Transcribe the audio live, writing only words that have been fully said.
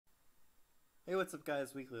Hey, what's up,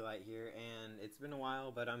 guys? Weekly Light here, and it's been a while,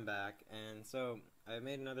 but I'm back. And so I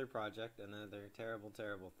made another project, another terrible,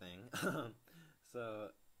 terrible thing.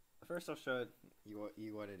 So first, I'll show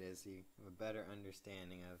you what it is, so you have a better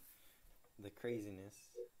understanding of the craziness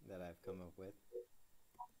that I've come up with.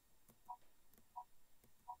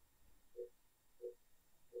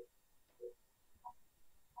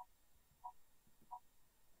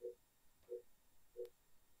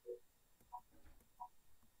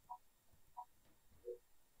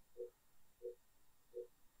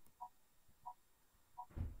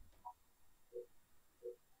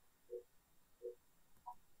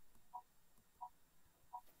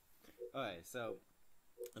 Okay, so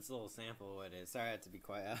it's a little sample of what it is. Sorry, I had to be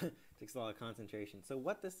quiet. It takes a lot of concentration. So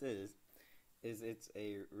what this is it's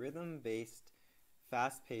a rhythm-based,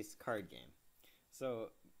 fast-paced card game. So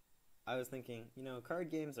I was thinking,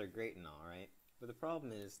 card games are great and all, right? But the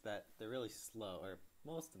problem is that they're really slow, or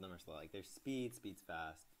most of them are slow. Like their speed's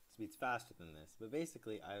fast, speed's faster than this. But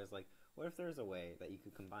basically, I was like, what if there's a way that you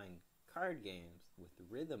could combine card games with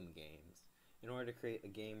rhythm games in order to create a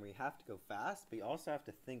game where you have to go fast, but you also have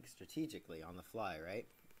to think strategically on the fly, right?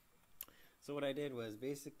 So what I did was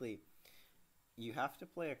basically you have to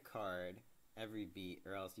play a card every beat,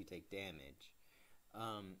 or else you take damage.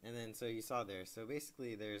 And then so you saw there. So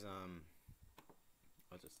basically, there's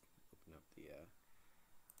I'll just open up the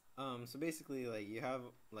so basically, like, you have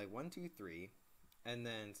like 1, 2, 3, and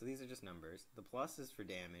then so these are just numbers. The plus is for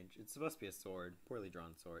damage. It's supposed to be a sword, poorly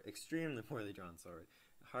drawn sword, extremely poorly drawn sword.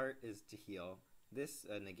 Heart is to heal. This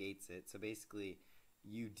negates it. So basically,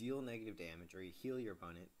 you deal negative damage, or you heal your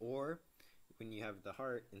opponent, or when you have the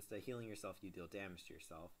heart, instead of healing yourself, you deal damage to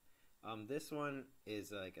yourself. This one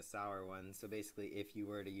is like a sour one. So basically, if you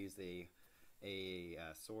were to use a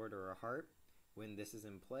sword or a heart, when this is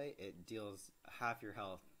in play, it deals half your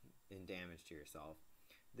health in damage to yourself.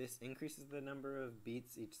 This increases the number of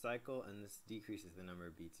beats each cycle, and this decreases the number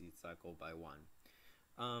of beats each cycle by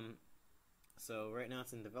 1. So right now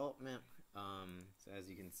it's in development. So as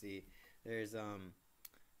you can see, there's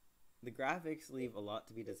the graphics leave a lot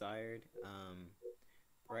to be desired.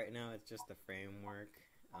 Right now it's just the framework.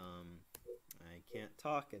 I can't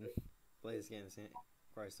talk and play this game. It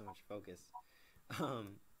requires so much focus.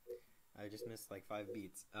 I just missed like 5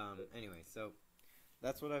 beats. Anyway, so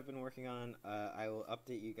that's what I've been working on. I will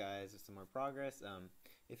update you guys with some more progress.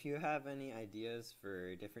 If you have any ideas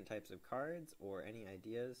for different types of cards, or any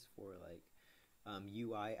ideas for like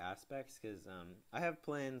UI aspects, because I have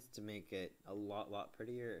plans to make it a lot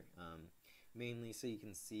prettier, mainly so you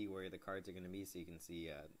can see where the cards are going to be, so you can see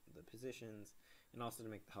the positions, and also to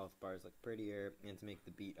make the health bars look prettier, and to make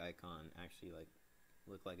the beat icon actually like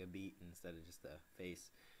look like a beat instead of just a face.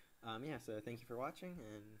 Yeah, so thank you for watching,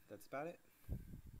 and that's about it.